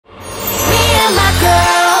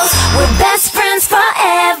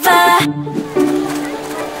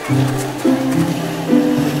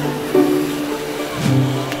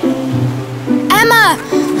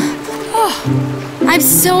I'm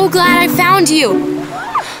so glad I found you.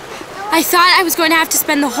 I thought I was going to have to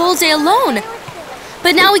spend the whole day alone.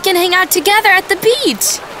 But now we can hang out together at the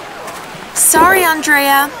beach. Sorry,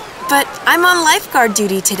 Andrea, but I'm on lifeguard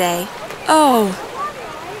duty today. Oh.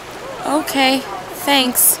 Okay,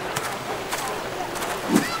 thanks.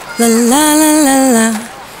 La la la la la.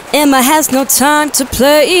 Emma has no time to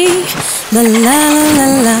play. La la la la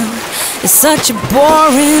la. It's such a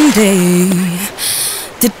boring day.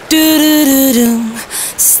 Do do do do do.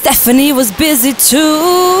 Stephanie was busy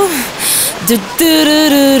too. Do do do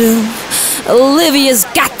do do. Olivia's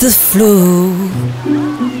got the flu.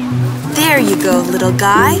 There you go, little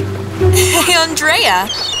guy. Hey, Andrea,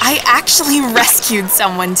 I actually rescued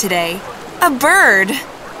someone today. A bird.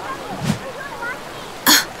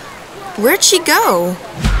 Where'd she go?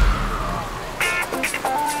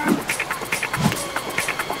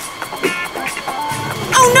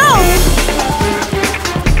 Oh no!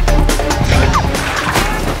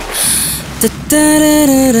 Da da da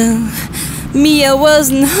da da. Mia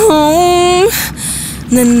wasn't home.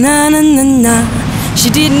 Na na na na na. She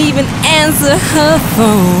didn't even answer her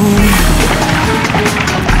phone.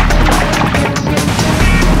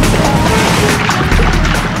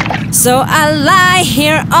 So I lie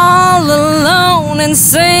here all alone and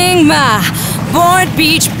sing my Board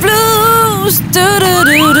Beach Blues. Do do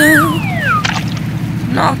do do.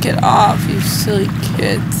 Knock it off, you silly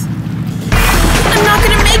kids. I'm not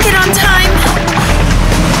gonna make it on time.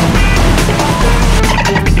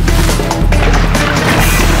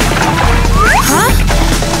 Huh?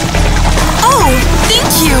 Oh,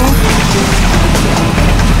 thank you.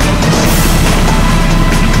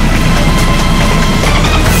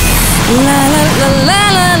 La la la la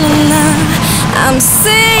la la la. I'm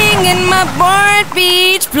singing my Board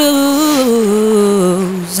Beach Blues.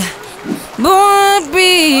 Board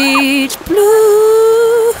Beach Blues.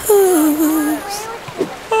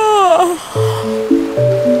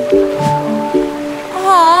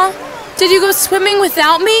 Aw, did you go swimming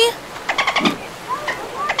without me?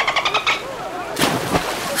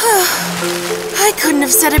 I couldn't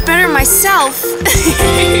have said it better myself.